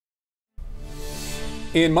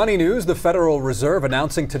In money news, the Federal Reserve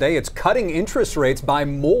announcing today it's cutting interest rates by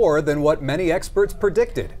more than what many experts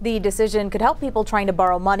predicted. The decision could help people trying to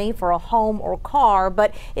borrow money for a home or car,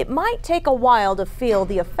 but it might take a while to feel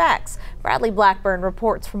the effects. Bradley Blackburn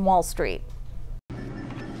reports from Wall Street.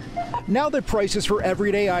 Now that prices for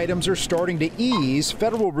everyday items are starting to ease,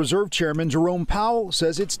 Federal Reserve Chairman Jerome Powell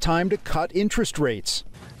says it's time to cut interest rates.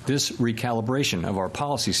 This recalibration of our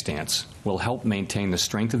policy stance will help maintain the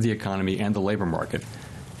strength of the economy and the labor market,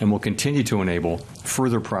 and will continue to enable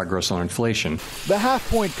further progress on inflation. The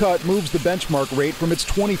half-point cut moves the benchmark rate from its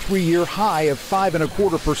 23-year high of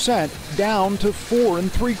 5.25% down to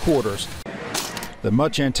 4.75%. The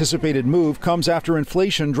much-anticipated move comes after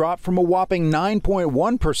inflation dropped from a whopping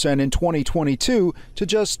 9.1% in 2022 to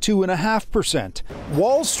just 2.5%.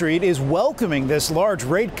 Wall Street is welcoming this large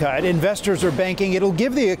rate cut. Investors are banking it'll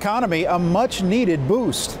give the economy a much-needed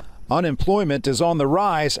boost. Unemployment is on the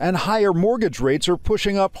rise, and higher mortgage rates are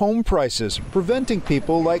pushing up home prices, preventing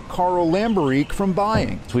people like Carl Lamberique from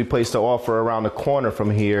buying. We placed an offer around the corner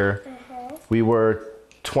from here. We were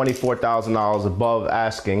 $24,000 above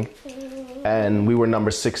asking, and we were number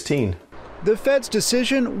 16. The Fed's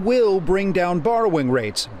decision will bring down borrowing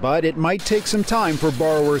rates, but it might take some time for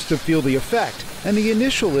borrowers to feel the effect. And the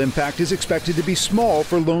initial impact is expected to be small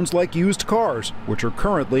for loans like used cars, which are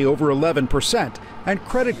currently over 11%, and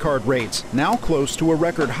credit card rates, now close to a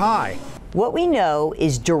record high. What we know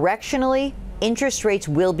is directionally, interest rates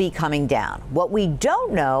will be coming down. What we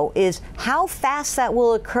don't know is how fast that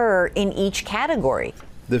will occur in each category.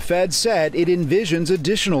 The Fed said it envisions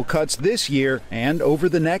additional cuts this year and over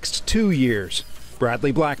the next 2 years.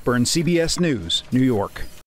 Bradley Blackburn, CBS News, New York.